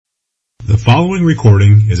The following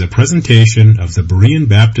recording is a presentation of the Berean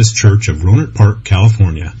Baptist Church of Rohnert Park,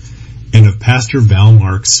 California, and of Pastor Val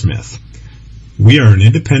Mark Smith. We are an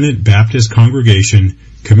independent Baptist congregation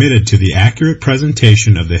committed to the accurate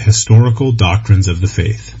presentation of the historical doctrines of the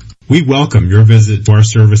faith. We welcome your visit to our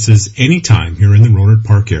services anytime here in the Rohnert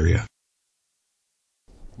Park area.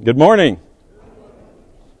 Good morning.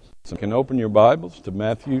 So you can open your Bibles to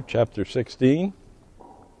Matthew chapter 16.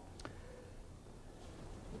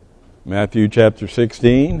 Matthew chapter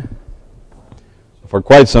 16. For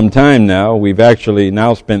quite some time now, we've actually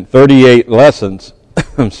now spent 38 lessons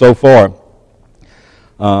so far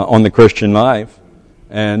on the Christian life.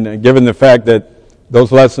 And given the fact that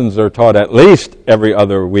those lessons are taught at least every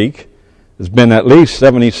other week, it's been at least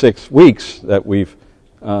 76 weeks that we've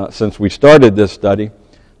since we started this study.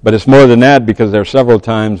 But it's more than that because there are several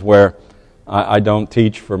times where I don't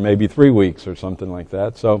teach for maybe 3 weeks or something like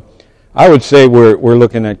that. So I would say we're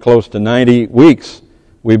looking at close to 90 weeks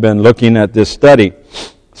we've been looking at this study.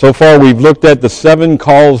 So far we've looked at the 7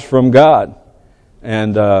 calls from God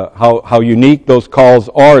and how unique those calls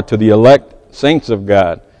are to the elect saints of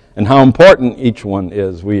God and how important each one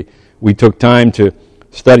is. We took time to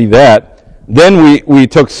study that. Then we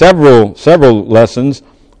took several lessons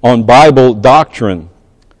on Bible doctrine.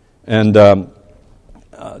 And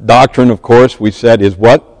doctrine, of course, we said is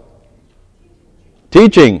what?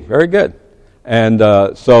 Teaching. Very good. And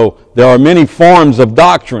so there are many forms of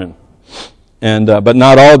doctrine, and but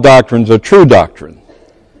not all doctrines are true doctrine.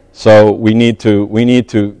 So we need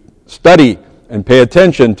to study and pay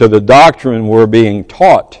attention to the doctrine we're being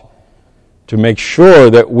taught to make sure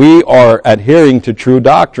that we are adhering to true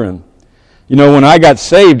doctrine. You know, when I got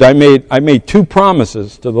saved, I made 2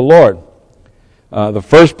 promises to the Lord. The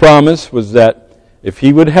first promise was that if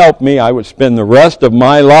He would help me, I would spend the rest of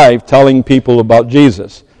my life telling people about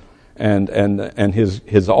Jesus and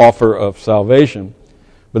His offer of salvation.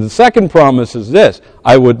 But the second promise is this: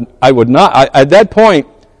 I would not. At that point,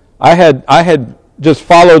 I had just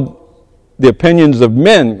followed the opinions of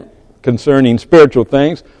men concerning spiritual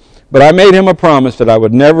things, but I made Him a promise that I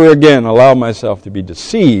would never again allow myself to be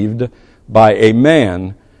deceived by a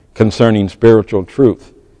man concerning spiritual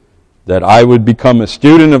truth. That I would become a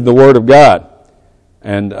student of the Word of God,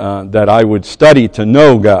 and that I would study to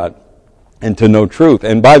know God and to know truth.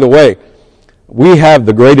 And by the way, we have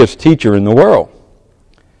the greatest teacher in the world.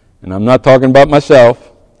 And I'm not talking about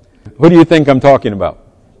myself. Who do you think I'm talking about?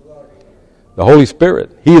 The Holy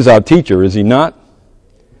Spirit. He is our teacher, is He not?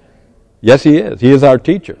 Yes, He is. He is our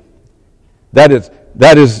teacher. That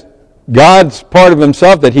is God's part of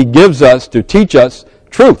Himself that He gives us to teach us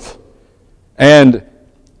truth. And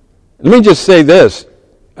let me just say this,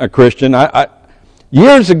 Christian.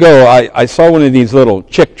 Years ago, I saw one of these little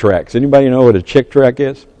Chick tracts. Anybody know what a Chick tract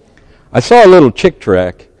is? I saw a little Chick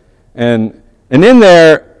tract, and in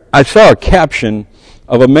there, I saw a caption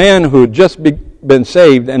of a man who had just been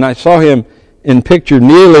saved, and I saw him in picture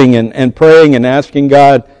kneeling and praying and asking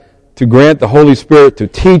God to grant the Holy Spirit to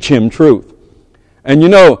teach him truth. And you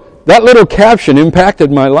know, that little caption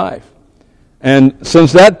impacted my life. And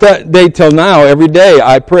since that day till now, every day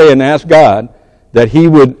I pray and ask God that He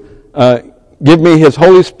would give me His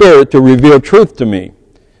Holy Spirit to reveal truth to me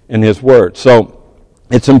in His Word. So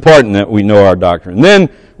it's important that we know our doctrine.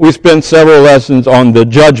 Then we spent several lessons on the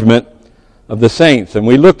judgment of the saints. And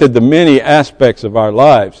we looked at the many aspects of our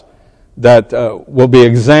lives that will be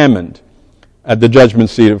examined at the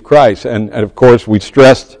judgment seat of Christ. And of course we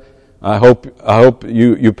stressed, I hope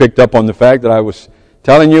you picked up on the fact that I was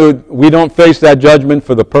telling you we don't face that judgment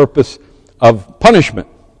for the purpose of punishment.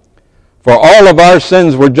 For all of our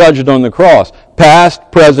sins were judged on the cross,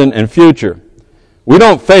 past, present, and future. We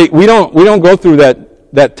don't go through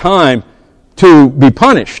that time to be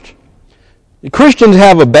punished. Christians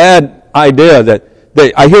have a bad idea that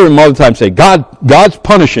I hear them all the time say, God's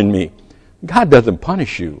punishing me. God doesn't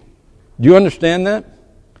punish you. Do you understand that?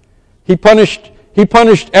 He punished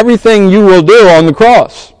everything you will do on the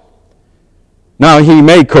cross. Now, He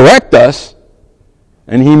may correct us,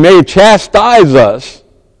 and He may chastise us,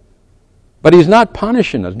 but He's not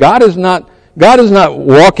punishing us. God is not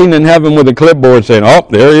walking in heaven with a clipboard saying, "Oh,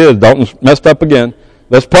 there he is, Dalton's messed up again.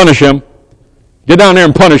 Let's punish him. Get down there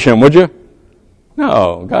and punish him, would you?"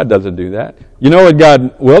 No, God doesn't do that. You know what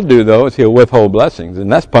God will do, though, is He'll withhold blessings,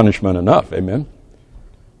 and that's punishment enough, amen?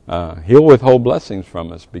 He'll withhold blessings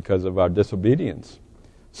from us because of our disobedience.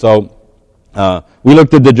 So, we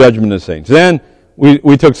looked at the judgment of the saints. Then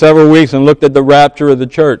we took several weeks and looked at the rapture of the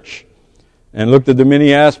church and looked at the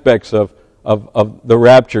many aspects of the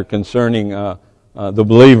rapture concerning the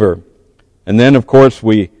believer. And then, of course,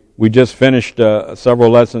 we just finished several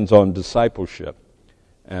lessons on discipleship.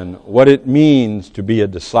 and what it means to be a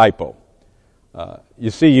disciple. You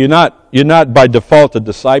see, you're not by default a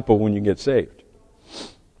disciple when you get saved.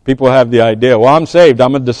 People have the idea, well, I'm saved,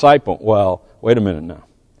 I'm a disciple. Well, wait a minute now.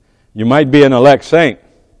 You might be an elect saint,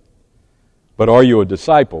 but are you a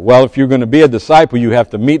disciple? Well, if you're going to be a disciple, you have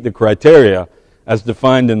to meet the criteria as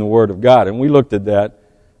defined in the Word of God. And we looked at that,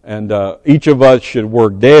 and each of us should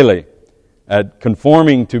work daily at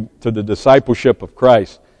conforming to the discipleship of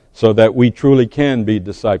Christ so that we truly can be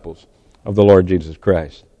disciples of the Lord Jesus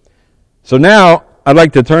Christ. So now, I'd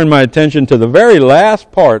like to turn my attention to the very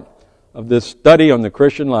last part of this study on the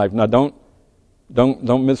Christian life. Now, don't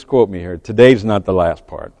misquote me here. Today's not the last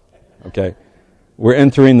part, okay? We're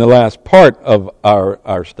entering the last part of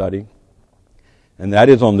our study, and that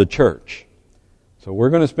is on the church. So we're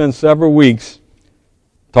going to spend several weeks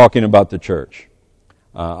talking about the church.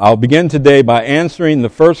 I'll begin today by answering the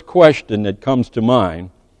first question that comes to mind,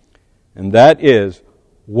 and that is,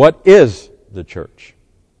 what is the church?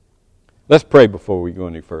 Let's pray before we go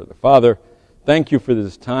any further. Father, thank you for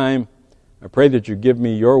this time. I pray that you give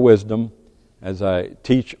me your wisdom as I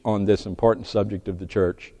teach on this important subject of the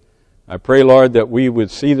church. I pray, Lord, that we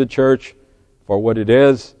would see the church for what it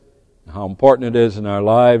is, how important it is in our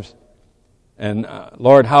lives, and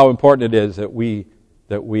Lord, how important it is that we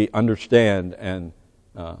understand and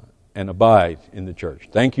abide in the church.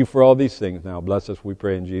 Thank you for all these things. Now bless us, we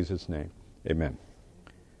pray in Jesus' name. Amen.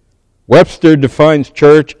 Webster defines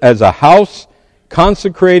church as a house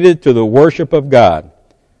consecrated to the worship of God,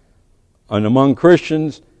 and among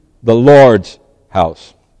Christians, the Lord's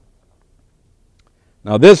house.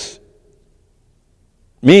 Now this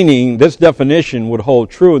definition would hold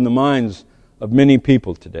true in the minds of many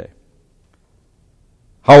people today.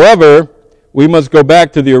 However, we must go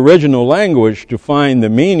back to the original language to find the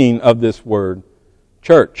meaning of this word,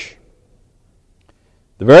 church.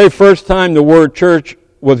 The very first time the word church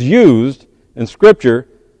was used in Scripture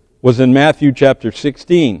was in Matthew chapter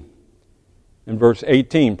 16 and verse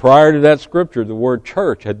 18. Prior to that Scripture, the word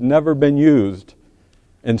church had never been used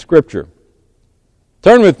in Scripture.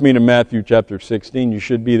 Turn with me to Matthew chapter 16. You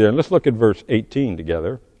should be there. And let's look at verse 18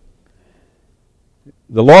 together.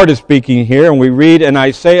 The Lord is speaking here, and we read, "And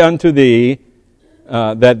I say unto thee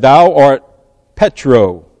that thou art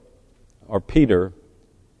Petro," or Peter,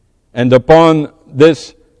 "and upon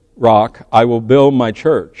this rock I will build my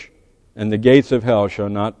church, and the gates of hell shall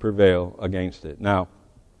not prevail against it." Now,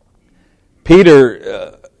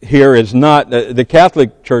 Peter here is not, the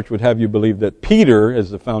Catholic Church would have you believe that Peter is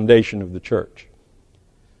the foundation of the church,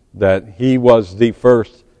 that he was the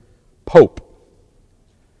first pope.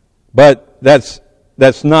 But that's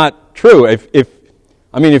not true.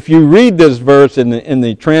 If you read this verse in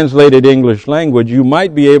the translated English language, you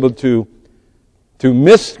might be able to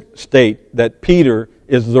misstate that Peter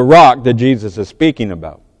is the rock that Jesus is speaking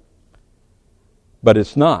about. But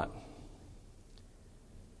it's not.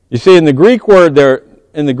 You see, in the Greek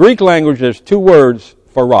language, there's two words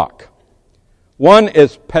for rock. One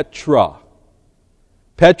is Petra.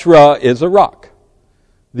 Petra is a rock.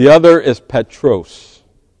 The other is Petros.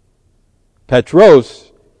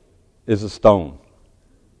 Petros is a stone.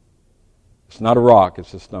 It's not a rock,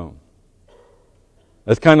 it's a stone.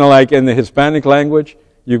 That's kind of like in the Hispanic language,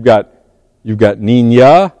 you've got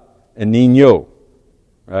niña and niño,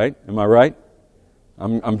 right? Am I right?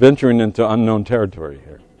 I'm venturing into unknown territory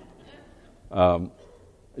here.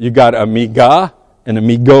 You got amiga and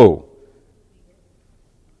amigo,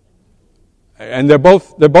 and they're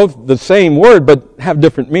both the same word, but have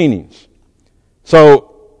different meanings. So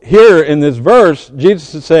here in this verse,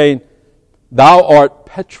 Jesus is saying, "Thou art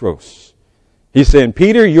Petros." He's saying,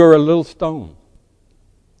 Peter, you're a little stone,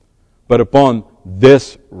 but upon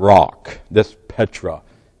this rock, this Petra,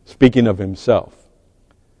 speaking of himself,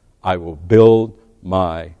 I will build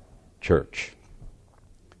my church.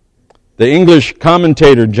 The English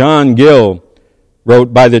commentator John Gill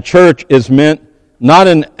wrote, "By the church is meant not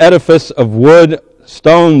an edifice of wood,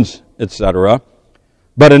 stones, etc.,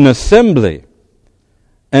 but an assembly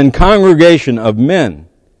and congregation of men,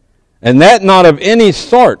 and that not of any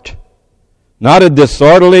sort, not a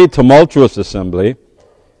disorderly, tumultuous assembly,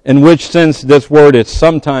 in which sense this word is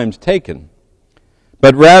sometimes taken,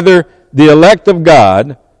 but rather the elect of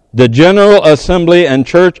God, the general assembly and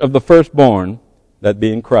church of the firstborn, that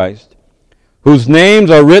being Christ, whose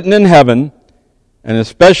names are written in heaven, and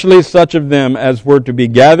especially such of them as were to be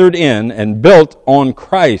gathered in and built on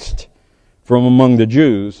Christ from among the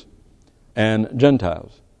Jews and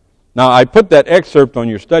Gentiles." Now, I put that excerpt on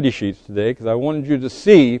your study sheets today because I wanted you to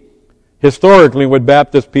see historically what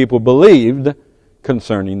Baptist people believed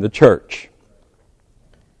concerning the church.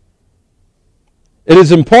 It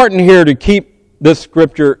is important here to keep this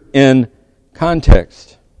scripture in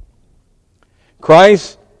context.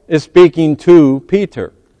 Christ is speaking to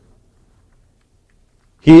Peter.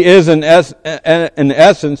 He is in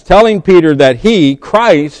essence telling Peter that he,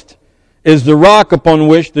 Christ, is the rock upon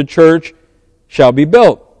which the church shall be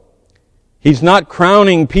built. He's not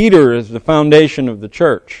crowning Peter as the foundation of the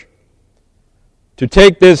church. To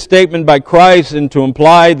take this statement by Christ and to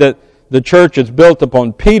imply that the church is built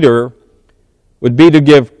upon Peter would be to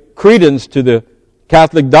give credence to the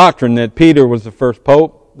Catholic doctrine that Peter was the first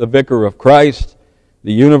pope, the vicar of Christ,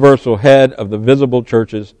 the universal head of the visible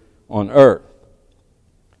churches on earth.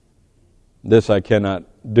 This I cannot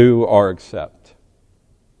do or accept.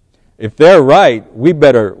 If they're right, we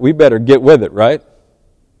better get with it, right?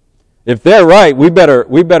 If they're right, we better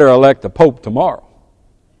elect a pope tomorrow.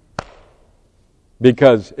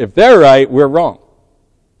 Because if they're right, we're wrong.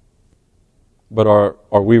 But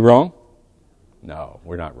are we wrong? No,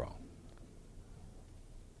 we're not wrong.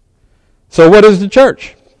 So what is the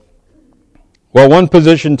church? Well, one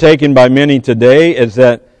position taken by many today is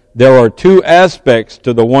that there are two aspects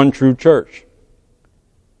to the one true church.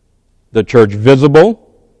 The church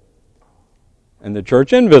visible and the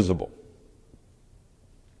church invisible.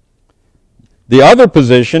 The other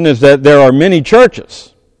position is that there are many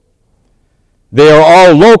churches. They are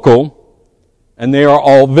all local and they are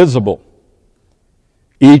all visible.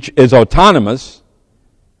 Each is autonomous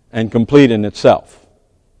and complete in itself.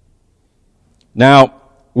 Now,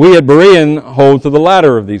 we at Berean hold to the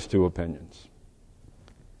latter of these two opinions.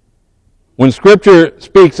 When Scripture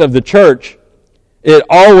speaks of the church, it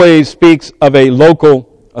always speaks of a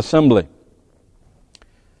local assembly.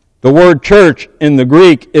 The word church in the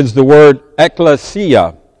Greek is the word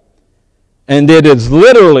ekklesia, and it is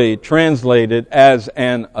literally translated as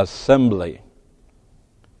an assembly.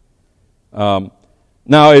 Now,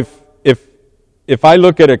 if I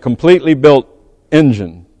look at a completely built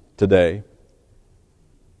engine today,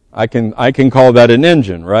 I can call that an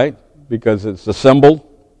engine, right? Because it's assembled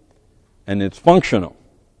and it's functional.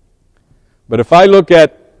 But if I look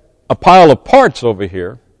at a pile of parts over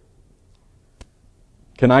here,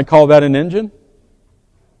 can I call that an engine?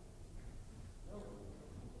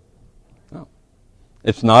 No.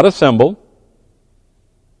 It's not assembled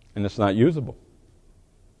and it's not usable.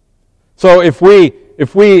 So if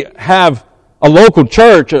we have a local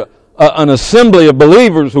church, an assembly of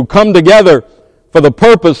believers who come together for the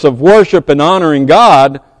purpose of worship and honoring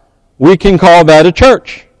God, we can call that a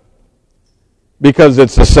church. Because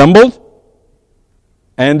it's assembled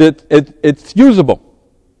and it's usable.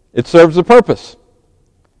 It serves a purpose.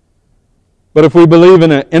 But if we believe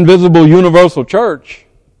in an invisible universal church,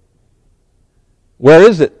 where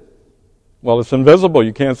is it? Well, it's invisible.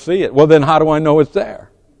 You can't see it. Well, then how do I know it's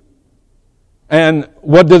there? And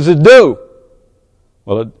what does it do?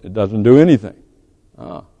 Well, it doesn't do anything.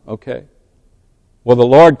 Okay. Well, the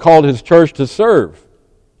Lord called His church to serve.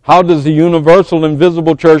 How does the universal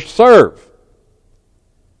invisible church serve?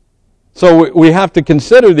 So we have to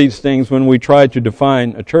consider these things when we try to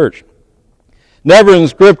define a church. Never in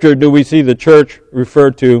Scripture do we see the church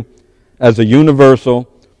referred to as a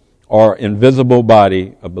universal or invisible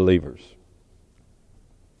body of believers.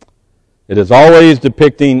 It is always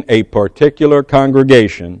depicting a particular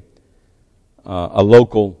congregation, a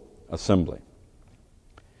local assembly.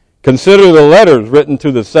 Consider the letters written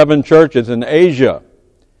to the 7 churches in Asia.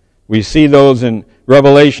 We see those in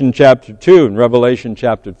Revelation chapter 2 and Revelation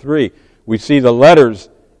chapter 3. We see the letters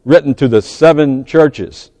written to the 7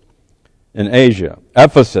 churches in Asia.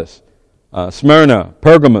 Ephesus, Smyrna,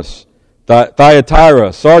 Pergamos,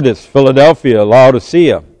 Thyatira, Sardis, Philadelphia,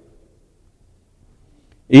 Laodicea.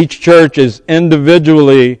 Each church is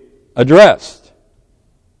individually addressed.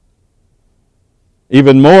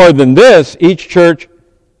 Even more than this, each church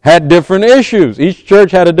had different issues. Each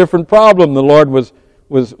church had a different problem the Lord was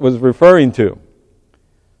referring to.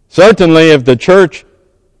 Certainly, if the church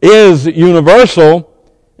is universal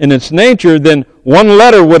in its nature, then one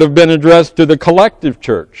letter would have been addressed to the collective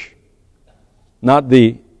church, not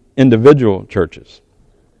the individual churches.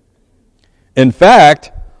 In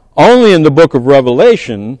fact, only in the book of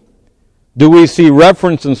Revelation do we see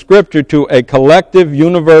reference in Scripture to a collective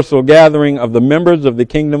universal gathering of the members of the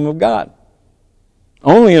kingdom of God.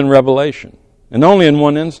 Only in Revelation, and only in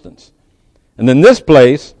one instance. And in this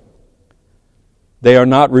place, they are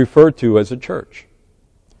not referred to as a church.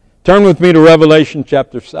 Turn with me to Revelation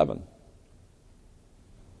chapter 7.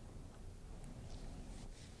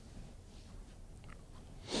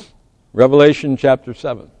 Revelation chapter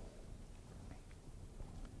 7.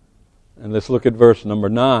 And let's look at verse number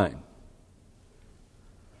 9.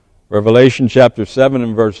 Revelation chapter 7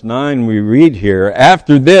 and verse 9, we read here,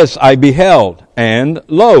 "After this I beheld, and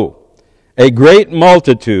lo, a great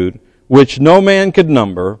multitude, which no man could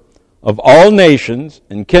number, of all nations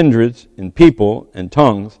and kindreds and people and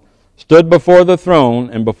tongues, stood before the throne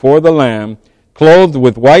and before the Lamb, clothed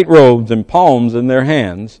with white robes and palms in their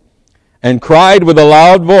hands, and cried with a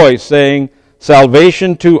loud voice, saying,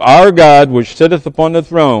 Salvation to our God, which sitteth upon the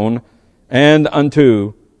throne, and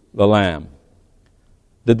unto the Lamb."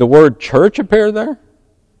 Did the word church appear there?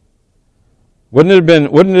 Wouldn't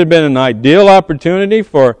it have been an ideal opportunity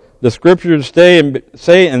for the Scripture to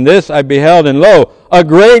say, "In this I beheld, and lo, a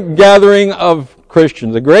great gathering of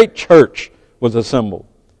Christians, a great church was assembled"?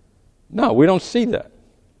 No, we don't see that.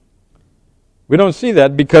 We don't see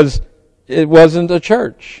that because it wasn't a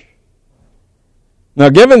church. Now,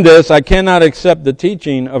 given this, I cannot accept the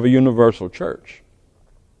teaching of a universal church.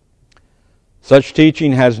 Such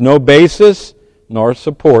teaching has no basis nor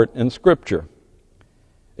support in Scripture.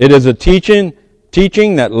 It is a teaching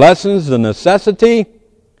that lessens the necessity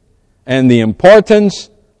and the importance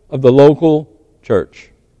of the local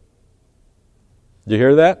church. Did you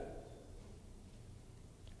hear that?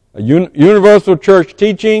 A universal church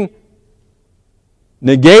teaching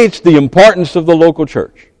negates the importance of the local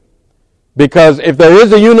church. Because if there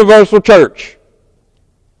is a universal church,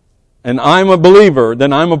 and I'm a believer,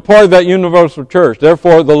 then I'm a part of that universal church.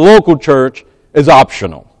 Therefore, the local church is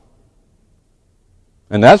optional.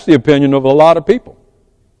 And that's the opinion of a lot of people.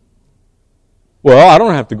 Well, I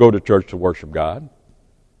don't have to go to church to worship God.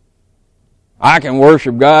 I can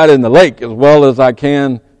worship God in the lake as well as I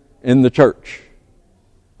can in the church.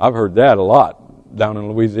 I've heard that a lot down in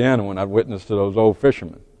Louisiana when I've witnessed to those old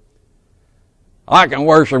fishermen. I can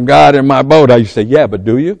worship God in my boat. I used to say, yeah, but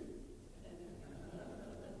do you?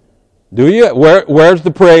 Do you? Where's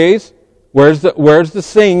the praise? Where's the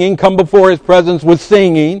singing? Come before His presence with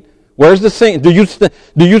singing. Where's the singing? Do you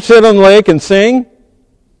sit on the lake and sing?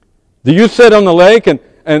 Do you sit on the lake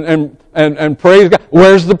and praise God?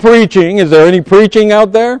 Where's the preaching? Is there any preaching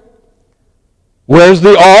out there? Where's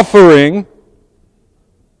the offering?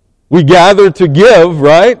 We gather to give,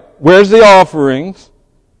 right? Where's the offerings?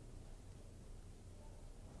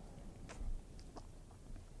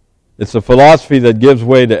 It's a philosophy that gives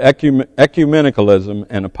way to ecumenicalism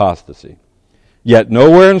and apostasy. Yet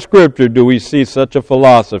nowhere in Scripture do we see such a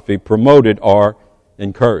philosophy promoted or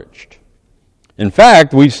encouraged. In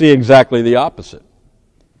fact, we see exactly the opposite.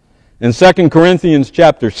 In 2 Corinthians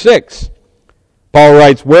chapter 6, Paul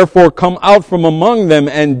writes, "Wherefore come out from among them,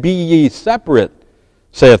 and be ye separate,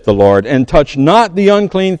 saith the Lord, and touch not the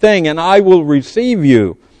unclean thing, and I will receive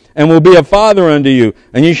you, and will be a father unto you,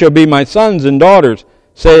 and ye shall be my sons and daughters,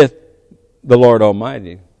 saith the Lord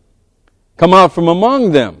Almighty." Come out from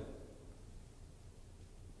among them.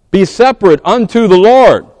 Be separate unto the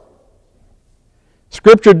Lord.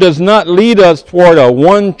 Scripture does not lead us toward a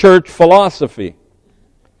one-church philosophy,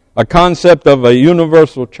 a concept of a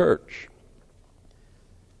universal church.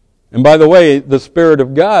 And by the way, the Spirit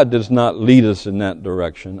of God does not lead us in that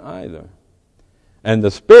direction either. And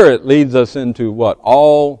the Spirit leads us into what?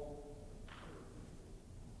 All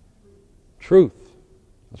truth.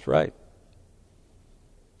 That's right.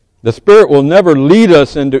 The Spirit will never lead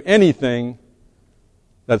us into anything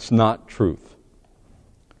that's not truth.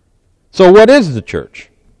 So what is the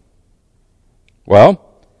church? Well,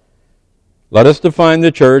 let us define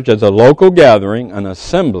the church as a local gathering, an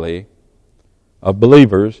assembly of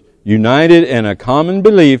believers united in a common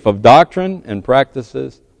belief of doctrine and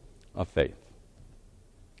practices of faith.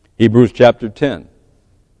 Hebrews chapter 10,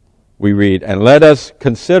 we read, "And let us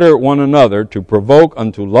consider one another to provoke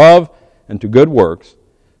unto love and to good works,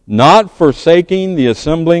 not forsaking the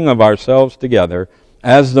assembling of ourselves together,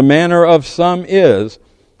 as the manner of some is,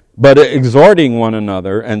 but exhorting one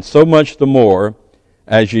another, and so much the more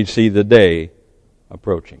as ye see the day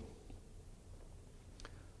approaching."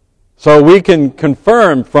 So we can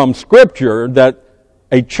confirm from Scripture that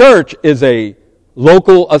a church is a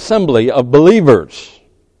local assembly of believers.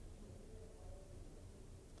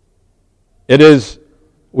 It is,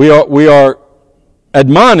 we are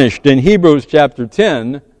admonished in Hebrews chapter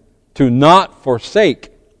 10 to not forsake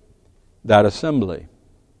that assembly.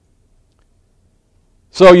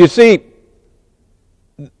 So you see,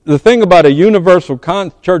 the thing about a universal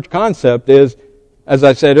church concept is, as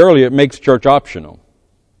I said earlier, it makes church optional.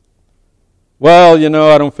 Well,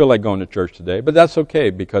 I don't feel like going to church today, but that's okay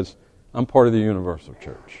because I'm part of the universal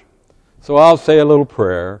church. So I'll say a little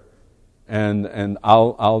prayer, and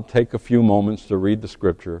I'll take a few moments to read the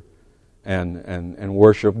Scripture and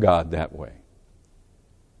worship God that way.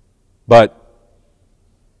 But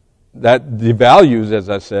that devalues, as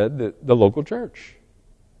I said, the local church.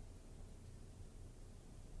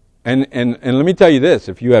 And let me tell you this,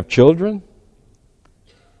 if you have children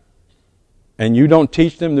and you don't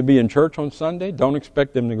teach them to be in church on Sunday, don't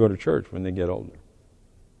expect them to go to church when they get older.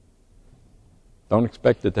 Don't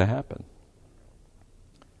expect it to happen.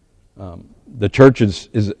 The church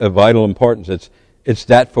is of vital importance. It's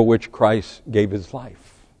that for which Christ gave his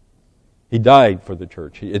life. He died for the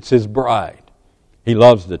church. It's his bride. He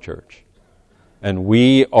loves the church. And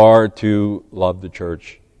we are to love the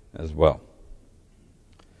church as well.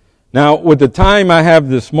 Now, with the time I have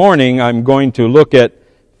this morning, I'm going to look at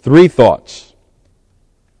 3 thoughts.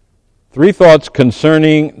 3 thoughts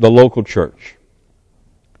concerning the local church.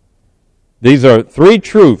 These are 3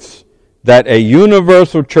 truths that a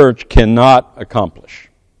universal church cannot accomplish.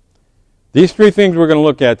 These 3 things we're going to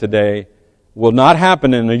look at today will not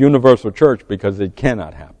happen in a universal church because it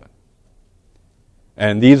cannot happen.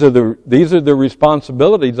 And these are the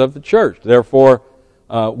responsibilities of the church. Therefore,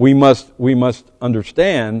 we must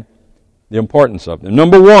understand the importance of them.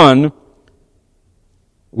 Number 1,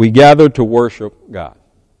 we gather to worship God.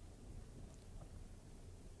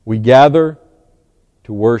 We gather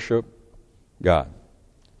to worship God.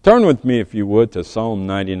 Turn with me, if you would, to Psalm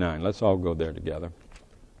 99. Let's all go there together.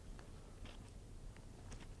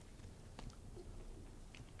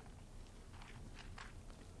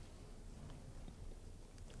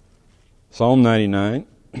 Psalm 99,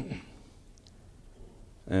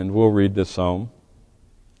 and we'll read this psalm.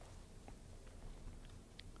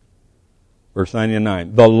 Verse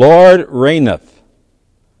 99, the Lord reigneth,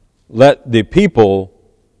 let the people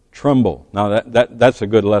tremble. Now that's a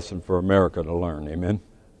good lesson for America to learn, amen?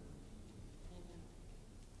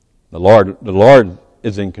 The Lord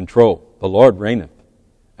is in control. The Lord reigneth.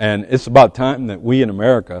 And it's about time that we in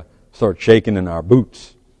America start shaking in our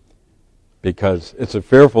boots, because it's a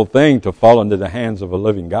fearful thing to fall into the hands of a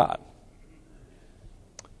living God.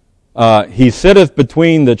 He sitteth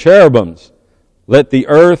between the cherubims. Let the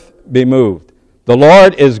earth be moved. The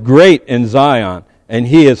Lord is great in Zion, and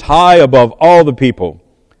he is high above all the people.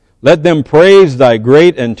 Let them praise thy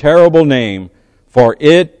great and terrible name, for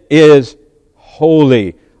it is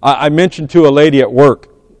holy. I mentioned to a lady at work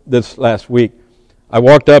this last week, I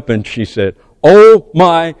walked up and she said, "Oh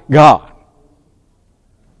my God."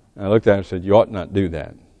 I looked at her and said, "You ought not do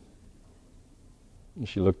that." And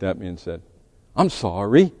she looked at me and said, "I'm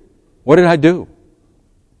sorry. What did I do?"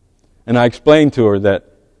 And I explained to her that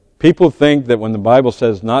people think that when the Bible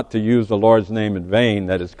says not to use the Lord's name in vain,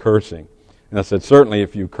 that is cursing. And I said, certainly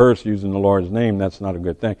if you curse using the Lord's name, that's not a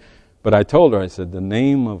good thing. But I told her, I said, the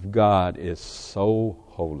name of God is so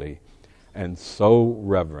holy and so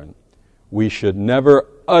reverent. We should never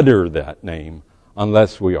utter that name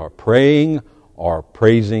unless we are praying or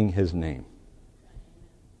praising his name.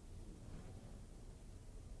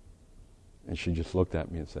 And she just looked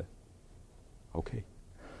at me and said, "Okay."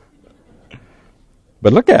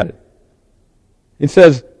 But look at it. It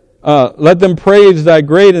says, let them praise thy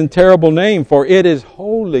great and terrible name, for it is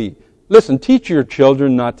holy. Listen, teach your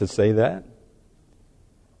children not to say that.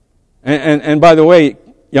 And by the way,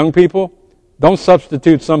 young people, don't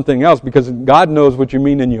substitute something else, because God knows what you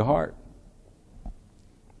mean in your heart.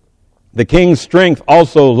 The king's strength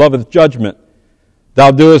also loveth judgment.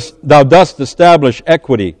 Thou dost establish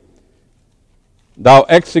equity. Thou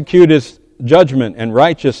executest judgment and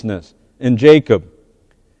righteousness in Jacob.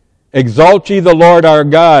 Exalt ye the Lord our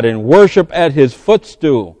God, and worship at his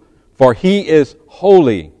footstool, for he is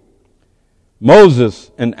holy. Moses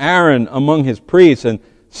and Aaron among his priests, and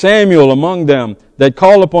Samuel among them that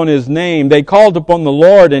call upon his name, they called upon the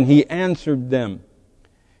Lord, and he answered them.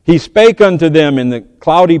 He spake unto them in the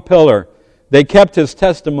cloudy pillar. They kept his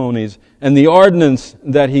testimonies and the ordinance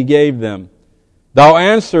that he gave them. Thou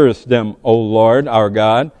answerest them, O Lord our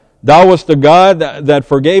God. Thou wast the God that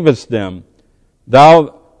forgavest them.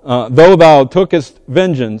 Though thou tookest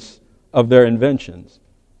vengeance of their inventions.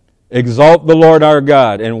 Exalt the Lord our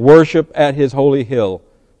God, and worship at his holy hill,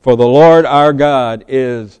 for the Lord our God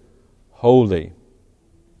is holy.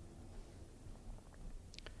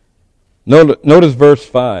 Notice verse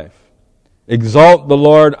 5. Exalt the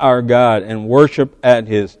Lord our God, and worship at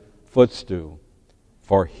his footstool,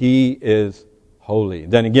 for he is holy.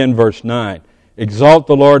 Then again verse 9. Exalt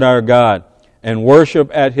the Lord our God, and worship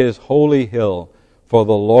at his holy hill, for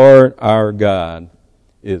the Lord our God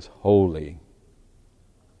is holy.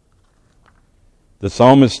 The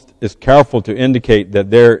psalmist is careful to indicate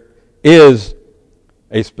that there is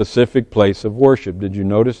a specific place of worship. Did you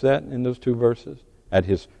notice that in those 2 verses? At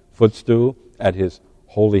his footstool, at his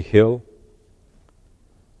holy hill.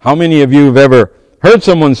 How many of you have ever heard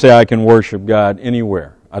someone say, "I can worship God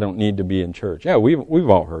anywhere. I don't need to be in church"? Yeah, we've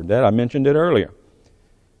all heard that. I mentioned it earlier.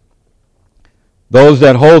 Those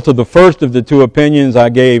that hold to the first of the two opinions I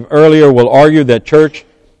gave earlier will argue that church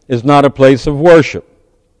is not a place of worship.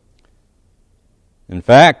 In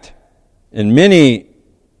fact, in many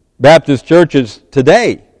Baptist churches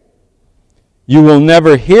today, you will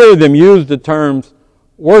never hear them use the terms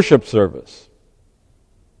worship service.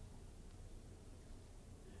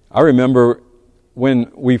 I remember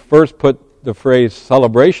when we first put the phrase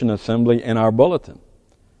celebration assembly in our bulletin.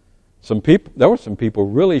 There were some people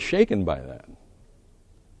really shaken by that.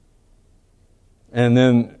 And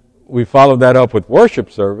then we followed that up with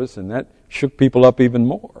worship service, and that shook people up even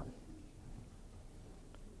more.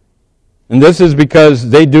 And this is because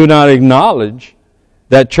they do not acknowledge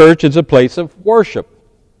that church is a place of worship.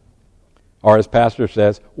 Or as Pastor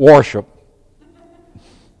says, worship.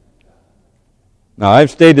 Now,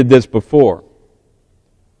 I've stated this before.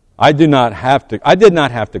 I did not have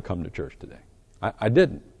to come to church today. I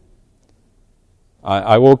didn't.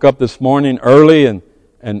 I woke up this morning early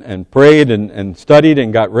and prayed and studied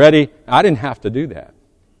and got ready. I didn't have to do that.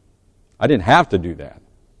 I didn't have to do that.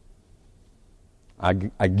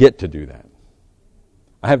 I get to do that.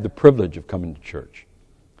 I have the privilege of coming to church.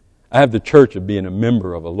 I have the church of being a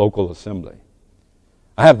member of a local assembly.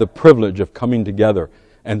 I have the privilege of coming together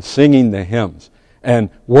and singing the hymns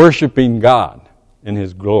and worshiping God in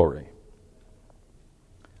His glory.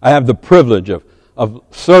 I have the privilege of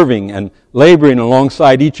serving and laboring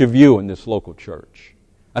alongside each of you in this local church.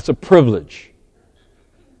 That's a privilege.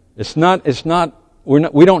 We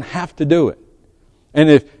don't have to do it. And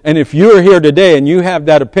if you're here today and you have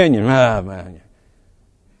that opinion, man,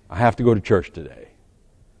 I have to go to church today.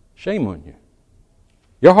 Shame on you.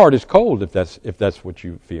 Your heart is cold if that's what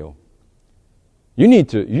you feel. You need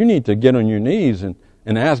to get on your knees and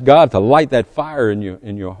ask God to light that fire in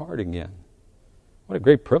your heart again. What a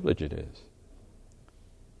great privilege it is.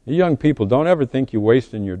 You young people, don't ever think you're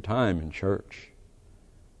wasting your time in church.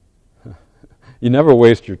 You never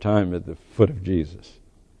waste your time at the foot of Jesus.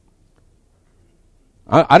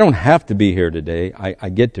 I don't have to be here today. I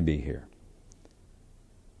get to be here.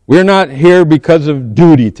 We're not here because of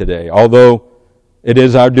duty today, although it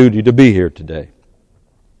is our duty to be here today.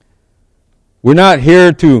 We're not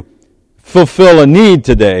here to fulfill a need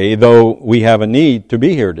today, though we have a need to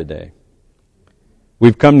be here today.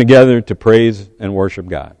 We've come together to praise and worship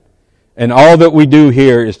God. And all that we do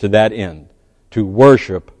here is to that end, to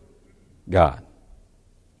worship God.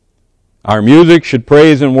 Our music should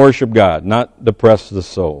praise and worship God, not depress the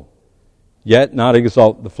soul, yet not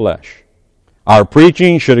exalt the flesh. Our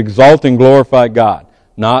preaching should exalt and glorify God,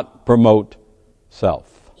 not promote self.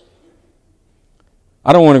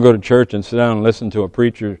 I don't want to go to church and sit down and listen to a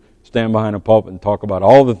preacher stand behind a pulpit and talk about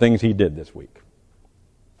all the things he did this week.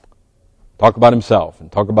 Talk about himself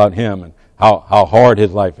and talk about him and how hard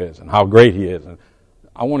his life is and how great he is. And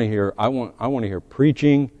I want to hear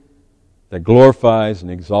preaching that glorifies and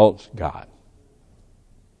exalts God.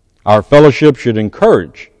 Our fellowship should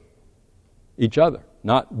encourage each other,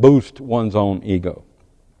 not boost one's own ego.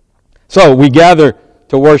 So we gather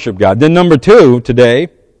to worship God. Then number 2, today,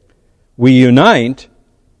 we unite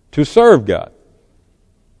to serve God.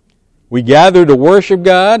 We gather to worship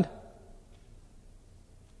God.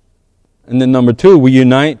 And then number 2, we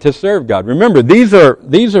unite to serve God. Remember, these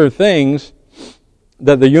are things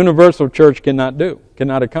that the universal church cannot do,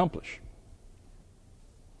 cannot accomplish.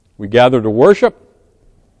 We gather to worship,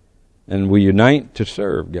 and we unite to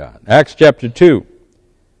serve God. Acts chapter 2.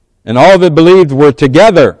 And all that believed were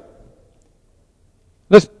together.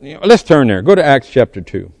 Let's turn there. Go to Acts chapter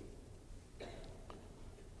 2.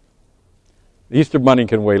 The Easter Bunny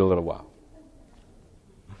can wait a little while.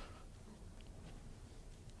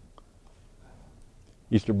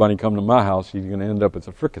 Easter Bunny come to my house, he's going to end up with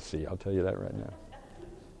a fricassee. I'll tell you that right now.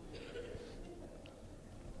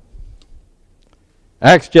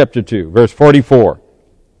 Acts chapter 2, verse 44.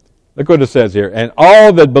 Look what it says here. And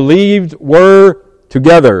all that believed were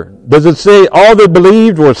together. Does it say all that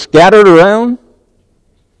believed were scattered around?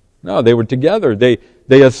 No, they were together. They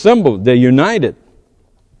assembled. They united.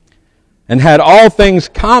 And had all things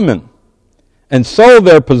common. And sold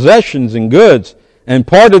their possessions and goods. And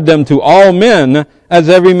parted them to all men as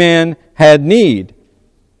every man had need.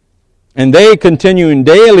 And they, continuing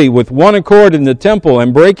daily with one accord in the temple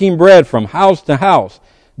and breaking bread from house to house,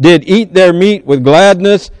 did eat their meat with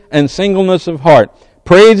gladness and singleness of heart,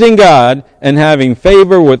 praising God and having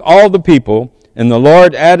favor with all the people. And the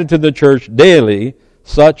Lord added to the church daily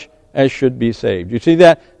such as should be saved. You see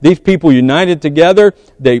that? These people united together.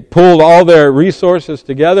 They pulled all their resources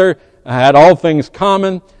together, had all things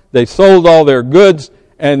common. They sold all their goods,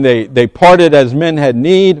 and they parted as men had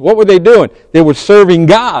need. What were they doing? They were serving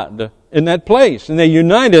God in that place, and they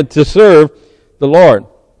united to serve the Lord.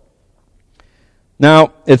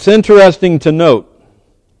 Now, it's interesting to note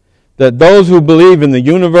that those who believe in the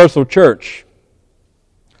universal church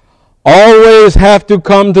always have to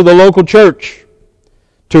come to the local church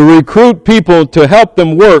to recruit people to help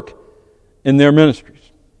them work in their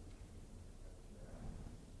ministries.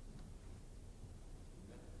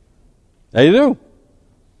 They do.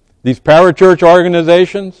 These parachurch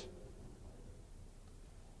organizations,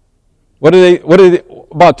 what do they,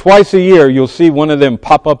 about twice a year you'll see one of them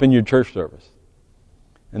pop up in your church service.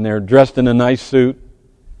 And they're dressed in a nice suit.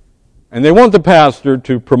 And they want the pastor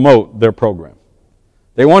to promote their program.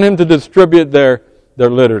 They want him to distribute their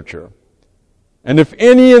literature. And if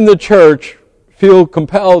any in the church feel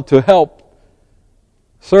compelled to help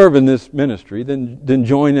serve in this ministry, then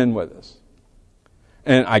join in with us.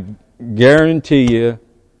 And I guarantee you,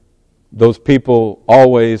 those people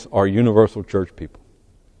always are universal church people.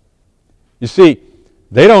 You see,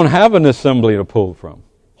 they don't have an assembly to pull from.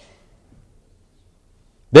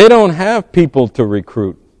 They don't have people to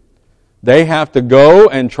recruit. They have to go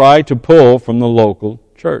and try to pull from the local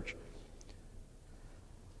church.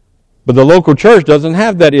 But the local church doesn't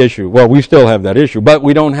have that issue. Well, we still have that issue, but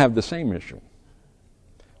we don't have the same issue.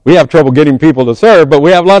 We have trouble getting people to serve, but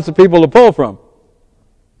we have lots of people to pull from.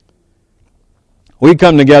 We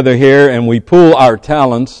come together here and we pool our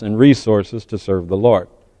talents and resources to serve the Lord.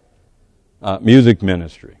 Music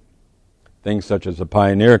ministry, things such as the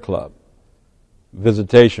Pioneer Club,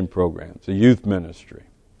 visitation programs, the youth ministry,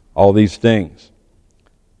 all these things.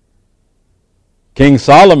 King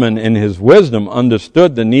Solomon, in his wisdom,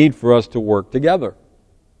 understood the need for us to work together.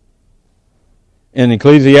 In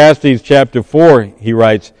Ecclesiastes chapter 4, he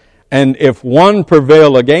writes, "And if one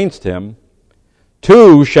prevail against him,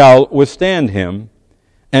 two shall withstand him,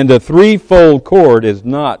 and a threefold cord is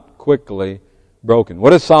not quickly broken."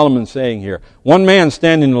 What is Solomon saying here? One man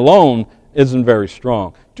standing alone isn't very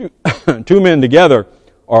strong. Two men together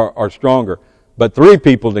are stronger. But three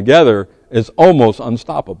people together is almost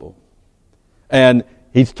unstoppable. And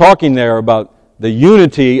he's talking there about the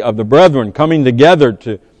unity of the brethren coming together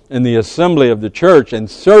in the assembly of the church and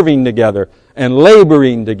serving together and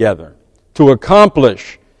laboring together to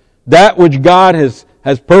accomplish that which God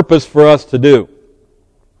has purposed for us to do.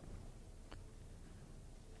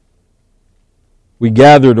 We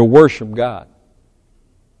gather to worship God.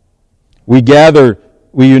 We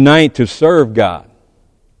unite to serve God.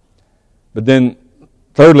 But then,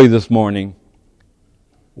 thirdly this morning,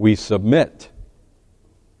 we submit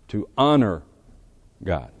to honor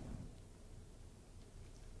God.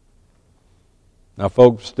 Now,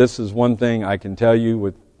 folks, this is one thing I can tell you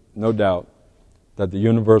with no doubt, that the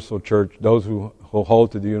universal church, those who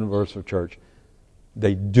hold to the universal church,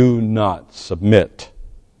 they do not submit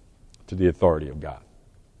to the authority of God.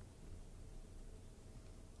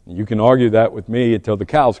 You can argue that with me until the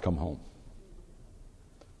cows come home.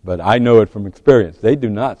 But I know it from experience. They do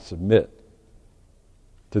not submit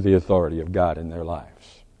to the authority of God in their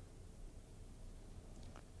lives.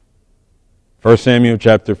 1 Samuel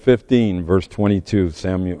chapter 15, verse 22,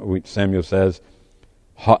 Samuel says,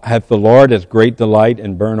 "Hath the Lord as great delight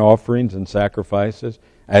in burnt offerings and sacrifices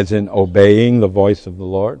as in obeying the voice of the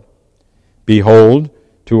Lord? Behold,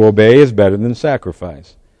 to obey is better than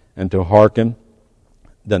sacrifice, and to hearken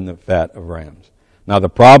than the fat of rams." Now, the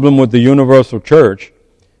problem with the universal church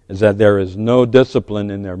is that there is no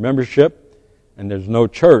discipline in their membership, and there's no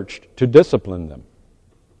church to discipline them.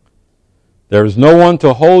 There is no one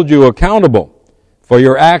to hold you accountable for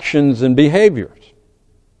your actions and behaviors.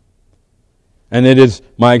 And it is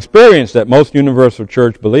my experience that most universal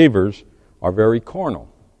church believers are very carnal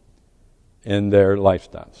in their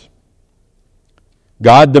lifestyles.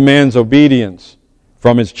 God demands obedience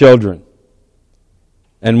from His children.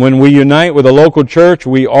 And when we unite with a local church,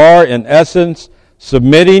 we are, in essence,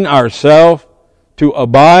 submitting ourselves to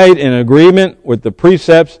abide in agreement with the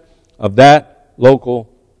precepts of that local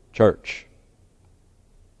church.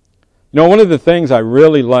 You know, one of the things I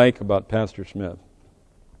really like about Pastor Smith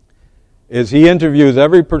is he interviews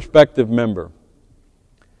every prospective member.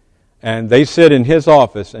 And they sit in his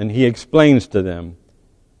office and he explains to them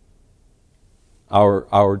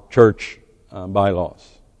our church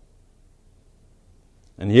bylaws.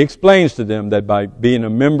 And he explains to them that by being a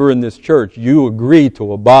member in this church, you agree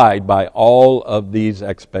to abide by all of these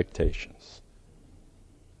expectations.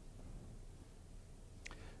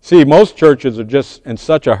 See, most churches are just in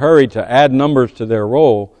such a hurry to add numbers to their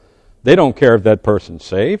roll. They don't care if that person's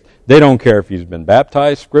saved. They don't care if he's been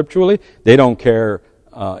baptized scripturally. They don't care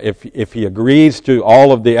if he agrees to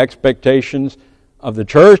all of the expectations of the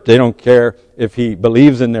church. They don't care if he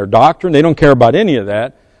believes in their doctrine. They don't care about any of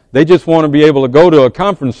that. They just want to be able to go to a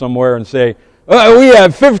conference somewhere and say, We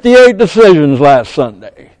had 58 decisions last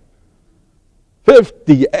Sunday.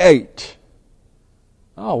 58.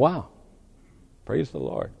 Oh, wow. Praise the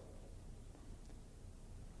Lord.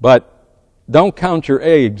 But don't count your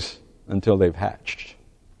eggs until they've hatched.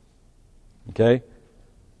 Okay?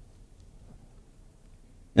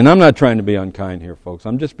 And I'm not trying to be unkind here, folks.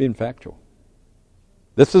 I'm just being factual.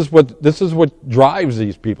 This is what drives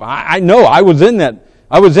these people. I know I was in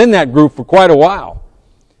that group for quite a while.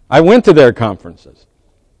 I went to their conferences.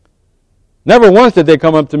 Never once did they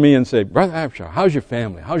come up to me and say, Brother Abshire, how's your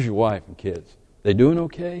family? How's your wife and kids? They doing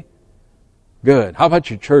okay? Good. How about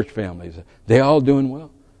your church families? They all doing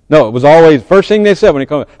well? No, it was always, first thing they said when they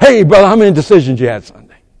come, hey, brother, how many decisions you had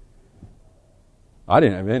Sunday? I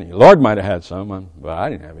didn't have any. The Lord might have had some, but I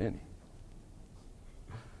didn't have any.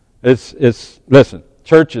 Listen,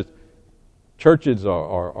 churches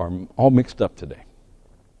are all mixed up today.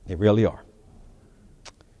 They really are.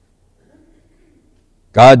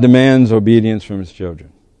 God demands obedience from His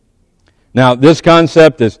children. Now, this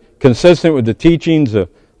concept is consistent with the teachings of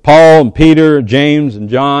Paul and Peter, James and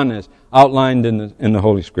John, as outlined in the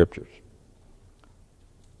Holy Scriptures.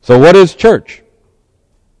 So what is church?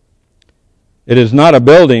 It is not a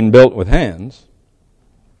building built with hands.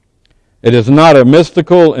 It is not a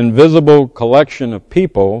mystical, invisible collection of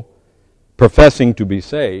people professing to be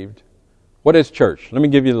saved. What is church? Let me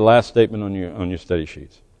give you the last statement on your study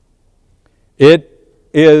sheets. It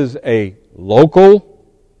is a local,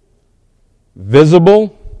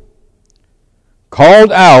 visible,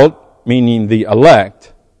 called out, meaning the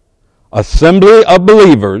elect, assembly of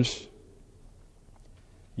believers,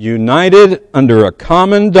 united under a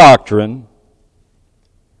common doctrine,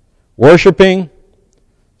 worshiping,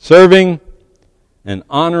 serving, and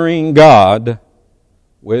honoring God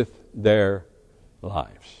with their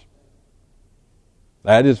lives.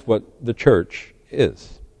 That is what the church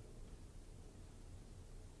is.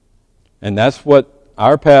 And that's what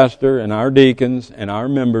our pastor and our deacons and our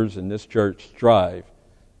members in this church strive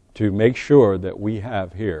to make sure that we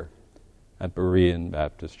have here at Berean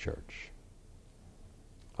Baptist Church.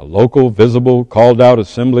 A local, visible, called out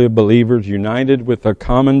assembly of believers united with a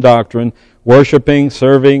common doctrine, worshiping,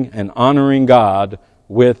 serving, and honoring God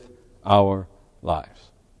with our lives.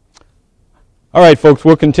 All right, folks,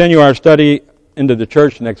 we'll continue our study into the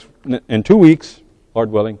church in 2 weeks, Lord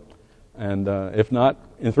willing, and if not,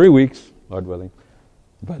 in 3 weeks, Lord willing.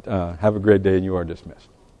 But have a great day, and you are dismissed.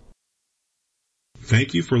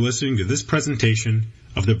 Thank you for listening to this presentation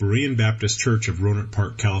of the Berean Baptist Church of Rohnert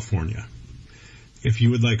Park, California. If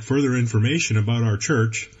you would like further information about our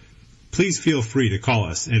church, please feel free to call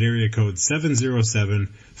us at area code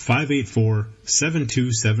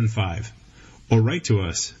 707-584-7275 or write to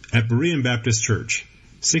us at Berean Baptist Church,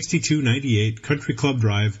 6298 Country Club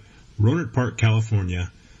Drive, Rohnert Park,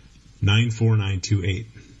 California, 94928.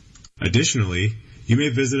 Additionally, you may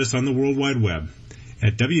visit us on the World Wide Web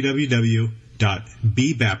at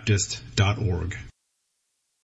www.bbaptist.org.